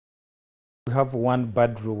We have one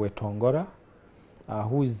Badru Watongola,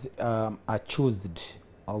 who is accused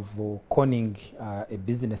of conning a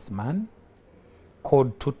businessman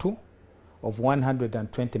called Tutu of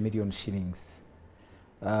 120 million shillings,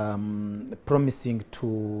 promising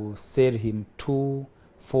to sell him 2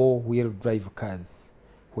 4-wheel drive cars,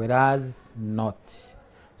 whereas not.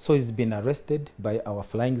 So he's been arrested by our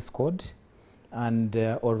flying squad and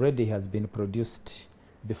already has been produced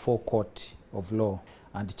before court of law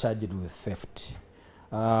and charged with theft.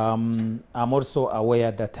 I'm also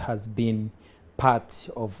aware that has been part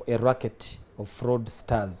of a racket of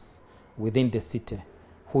fraudsters within the city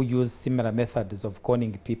who use similar methods of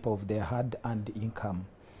conning people of their hard-earned income,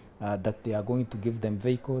 that they are going to give them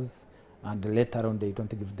vehicles and later on they don't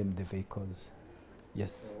give them the vehicles. Yes.